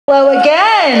Hello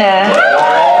again.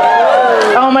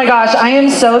 Oh my gosh, I am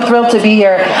so thrilled to be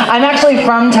here. I'm actually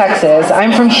from Texas.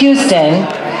 I'm from Houston,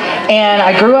 and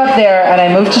I grew up there, and I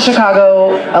moved to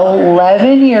Chicago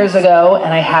 11 years ago,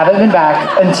 and I haven't been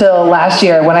back until last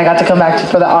year when I got to come back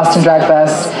for the Austin Drag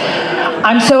Fest.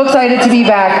 I'm so excited to be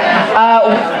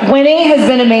back. Winning has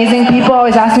been amazing. People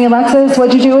always ask me, Alexis,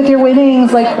 what'd you do with your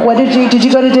winnings? Like, what did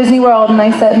you go to Disney World? And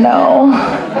I said, no,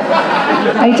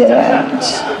 I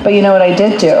didn't. But you know what I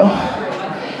did do?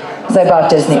 Is I bought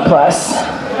Disney Plus.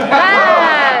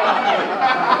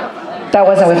 That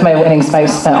wasn't with my winnings. I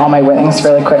spent all my winnings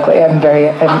really quickly. I'm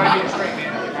very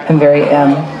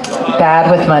bad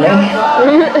with money.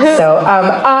 So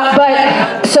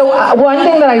one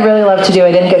thing that I really love to do,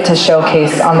 I didn't get to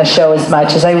showcase on the show as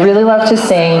much, is I really love to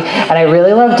sing, and I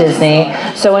really love Disney.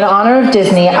 So in honor of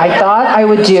Disney, I thought I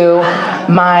would do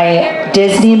my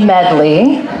Disney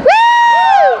medley.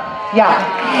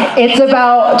 Yeah, it's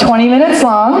about 20 minutes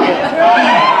long,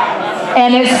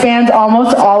 and it spans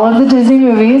almost all of the Disney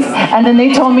movies. And then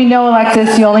they told me, no,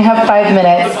 Alexis, you only have 5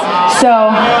 minutes.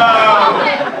 So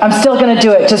I'm still gonna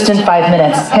do it just in 5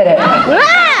 minutes. Hit it.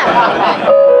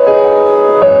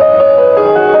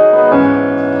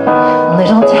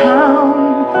 Little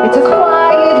town, it's a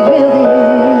quiet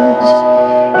village.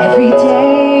 Every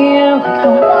day like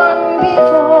the one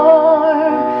before.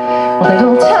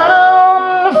 Little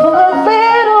town full of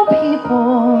little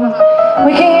people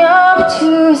waking up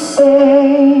to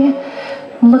say,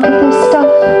 look at this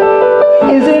stuff,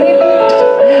 isn't it neat?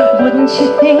 Wouldn't you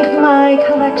think my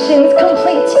collection's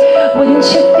complete? Wouldn't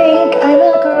you think I'm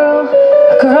a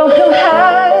girl who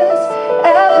has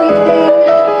everything?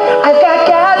 I've got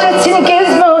gadgets and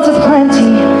gizmos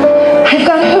aplenty. I've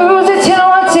got who's it and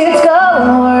what's it's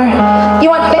galore. You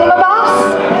want thingamabobs?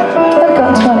 I've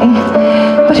got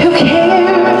 20, but who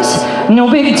cares? No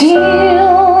big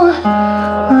deal.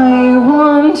 I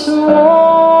want more.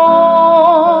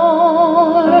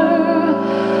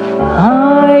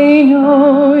 I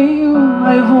know you,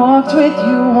 I've walked with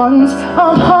you once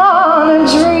upon a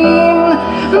dream,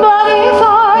 but if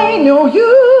I know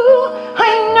you, I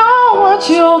know what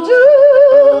you'll do.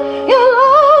 You'll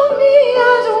love me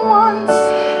at once,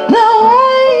 the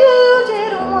way you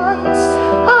did once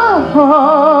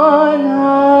upon a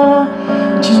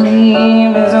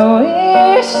dream. Is a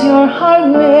wish your heart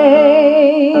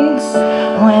makes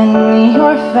when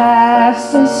you're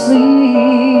fast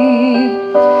asleep.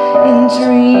 In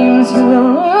dreams you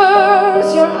will lose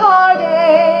your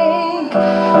heartache.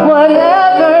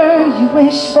 Whatever you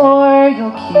wish for,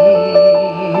 you'll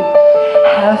keep.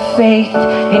 Have faith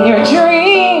in your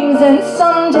dreams, and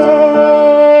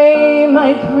someday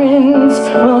my prince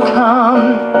will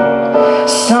come.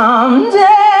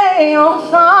 Someday I'll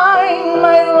find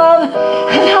my love,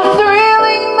 and how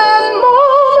thrilling that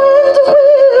moment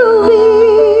will be.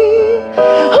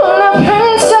 When the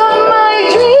prince of my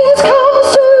dreams comes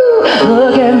true.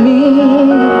 Look at me,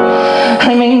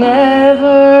 I may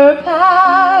never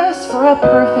pass for a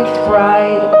perfect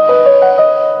bride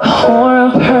or a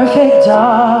perfect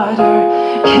daughter.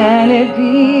 Can it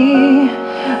be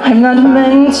I'm not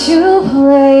meant to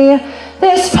play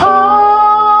this part?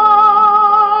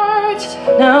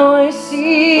 Now I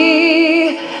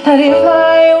see that if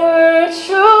I were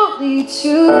truly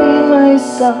to be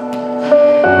myself,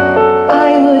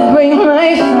 I would bring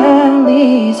my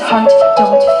family's heart.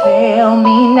 Don't fail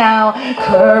me now.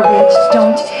 Courage,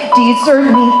 don't desert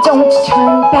me. Don't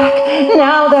turn back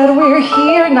now that we're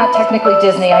here. Not technically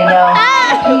Disney, I know.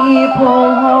 People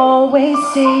always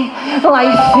say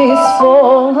life is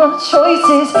full of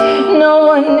choices. No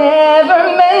one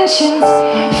ever mentions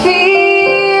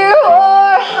fear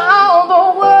or how the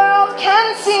world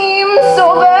can seem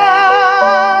so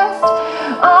vast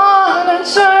on a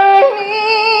journey.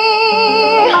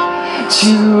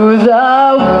 To the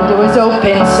window is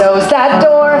open, so's that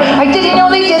door. I didn't know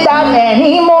they did that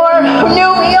anymore. Who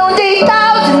knew we owned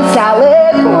 8,000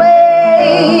 salad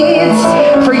plates?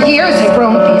 For years I've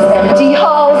roamed these empty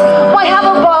halls. Why have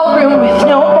a ballroom with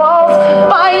no walls?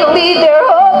 Finally they're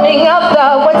opening up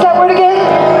the, what's that word again?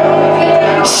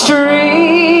 Street.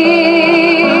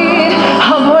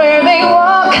 Of where they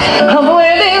walk, of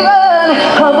where they run,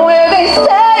 of where they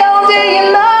stay all day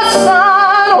in the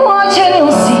sun. Watch and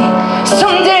you'll see,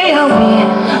 someday I'll be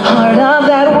part of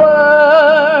that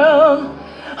world.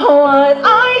 What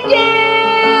I'd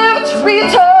give to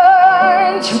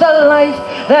return to the life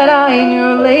that I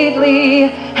knew lately.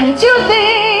 And to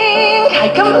think I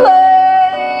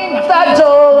complain of that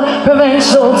dull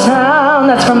provincial town.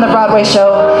 That's from the Broadway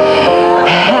show.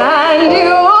 And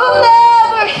you'll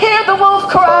never hear the wolf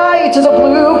cry to the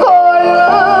blue corn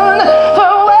moon.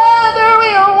 For whether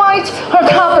we are white or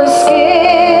copper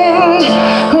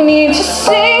color-skinned. We need to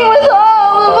sing with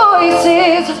all the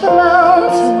voices of the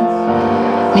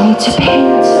mountain. We need to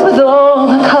paint